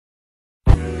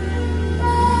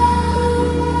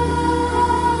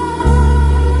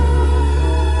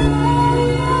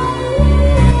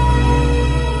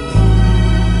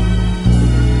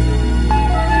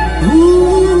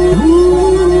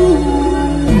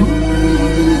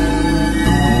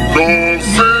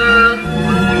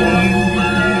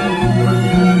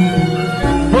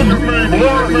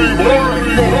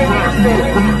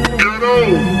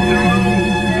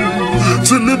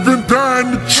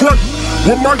tray.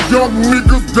 When my young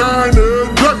niggas dying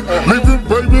every day, leaving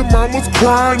baby mamas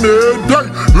crying every day.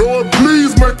 Lord,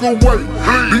 please make a way.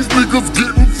 These niggas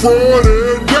getting fraud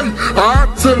every day. I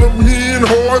tell him he ain't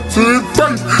hard to his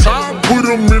face. I put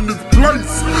him in his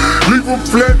place, leave him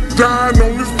flat dying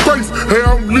on his face.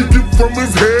 Hair leaking from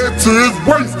his head to his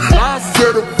waist. I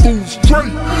set a fool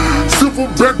straight,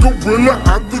 silverback gorilla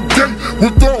out the gate,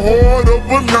 with the heart of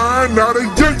a lion out of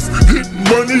Yates. Getting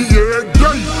money every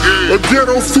day, a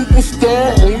ghetto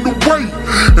superstar on the way.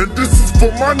 And this is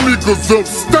for my niggas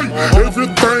upstate.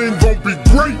 Everything gon' be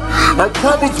great. I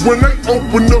promise when they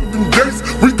open up them gates,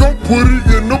 we gon' put it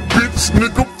in a bitch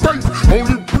nigga face.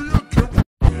 Only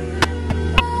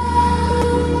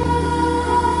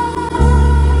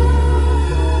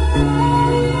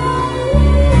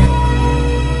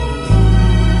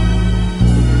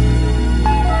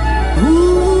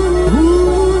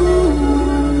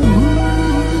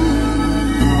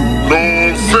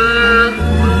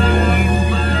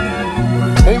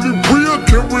real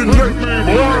can relate.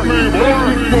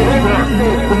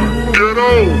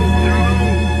 Ghetto.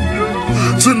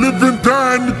 To live and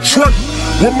die in the track,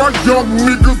 when my young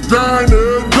niggas dying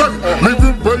every day,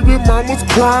 leaving baby mamas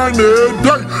crying every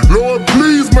day. Lord,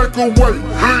 please make a way.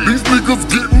 These niggas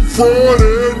getting fraud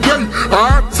every day.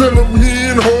 I tell him he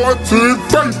ain't hard to his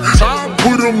face. I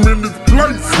put him in his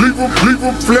place, leave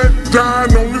him flat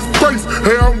dying on his face.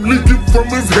 Hair leaking from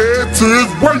his head to his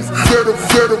waist. Set up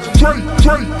straight,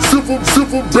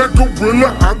 silverback gorilla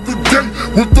out the gate,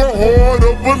 with the heart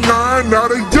of a lion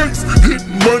out of Yates.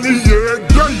 Getting money every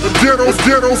day, a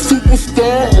ghetto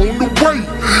superstar on the way.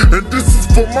 And this is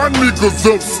for my niggas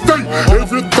upstate.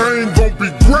 Everything gon' be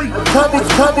great.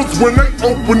 Promise when they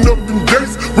open up them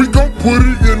gates, we gon' put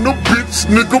it in a bitch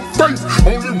nigga face.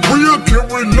 Only real can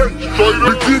relate.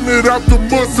 Been getting it out the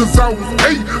mud since I was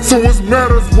 8, so it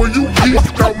matters when you eat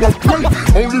out my plate.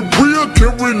 Only real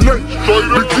can relate.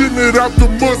 Been getting it out the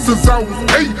mud since I was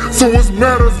 8, so it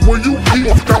matters when you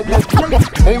eat out my plate.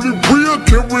 Only real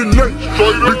can relate.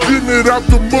 Been getting it out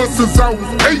the mud since I was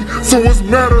 8, so it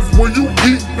matters when you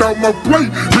eat out my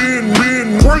plate. Being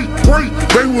great.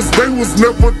 They was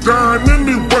never dying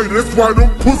anyway. That's why them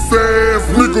pussy ass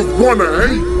niggas wanna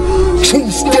hate.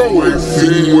 True story.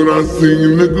 Seen what I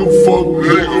seen, nigga fuck,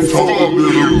 little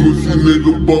pussy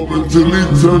nigga bump until he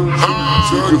touch.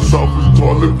 Nigga soft as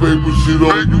toilet paper, shit on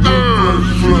you with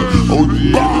fresh. OG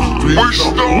in the street, we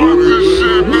started this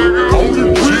shit, nigga. Only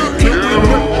real can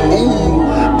relate.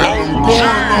 And I'm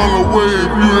going all the way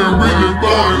if you ain't really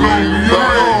ballin' on me,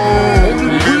 Only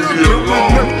real can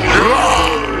relate.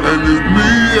 and it's me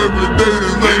every day,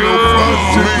 this ain't no fly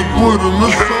shit to put in the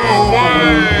song.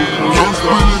 I'm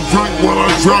spinning drink while I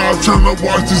drive, tryna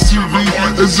watch the TV.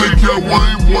 Ezekiel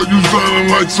Wayne, boy, you sounding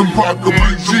like some Parker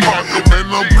BG. And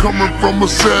I'm coming from a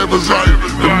savage life,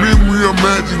 the memory of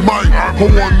Magic Mike.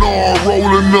 Pouring all,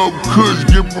 rolling up, kush,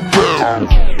 get prepared.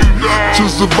 To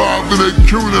survive in that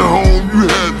curing home, you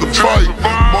had to fight.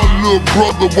 My little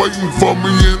brother waiting for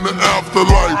me in the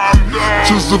afterlife.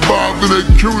 To survive in that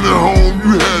curing home,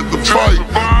 you had to fight.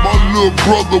 My little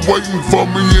brother waiting for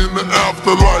me in the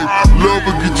afterlife. Love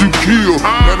will get you killed.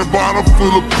 Got a bottle full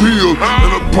of pills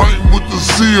and a pint with the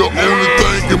seal. Only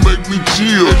thing can make me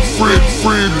chill.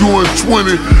 Friend doing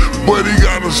 20, but he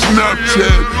got a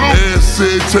Snapchat and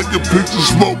said take a picture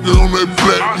smoking on that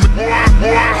black.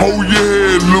 Hold your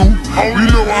head, Lou. You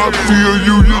know I feel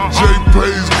you. Your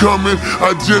JPay's coming.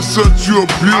 I just sent you a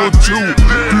bill too.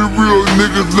 Few real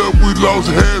niggas left, we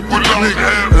lost half the clique,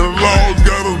 and the laws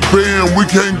got us banned. We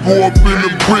can't go up in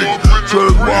the brick. So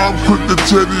that's why I'm quick to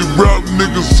tell these rap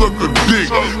niggas suck a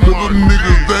dick. Cause them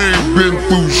niggas, they ain't been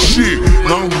through shit.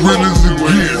 I'm real as it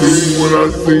gets. See what I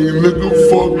see, nigga,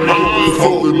 fuck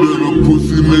a little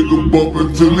pussy nigga bump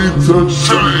until he touch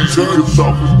shit. Nigga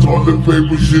soft as toilet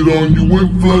paper, shit on you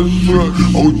and flush shit.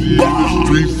 OG in the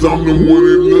streets, I'm the one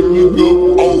that looking up.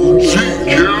 OG,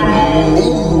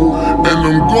 and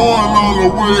I'm going all the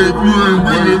way. If you ain't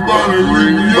really about it,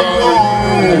 leave me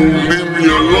alone. Leave me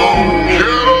alone.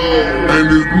 And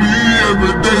it's me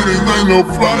every day, this ain't no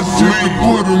fly shit to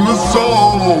put in the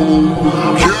song.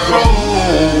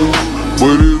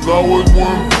 But it's always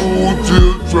one fool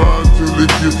till try till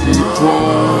it gets in the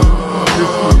chrome.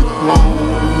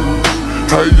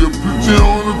 Have your picture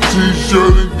on a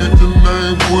t-shirt and get your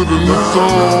name put in the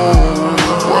song.